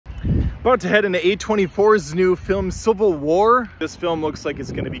About to head into A24's new film, Civil War. This film looks like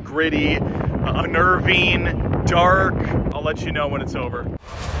it's gonna be gritty, unnerving, dark. I'll let you know when it's over.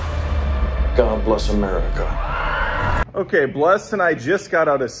 God bless America. Okay, Bless and I just got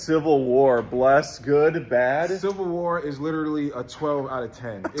out of Civil War. Bless, good, bad? Civil War is literally a 12 out of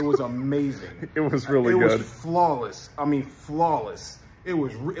 10. It was amazing. It was really good. It was flawless. I mean, flawless. It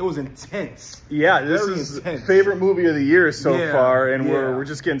was intense. Yeah, this Very is intense. favorite movie of the year so far, and yeah. we're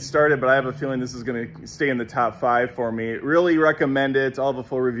just getting started, but I have a feeling this is gonna stay in the top 5 for me. Really recommend it. I'll have a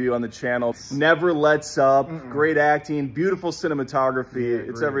full review on the channel. Never lets up, great acting, beautiful cinematography.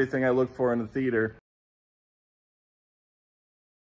 It's everything I look for in the theater.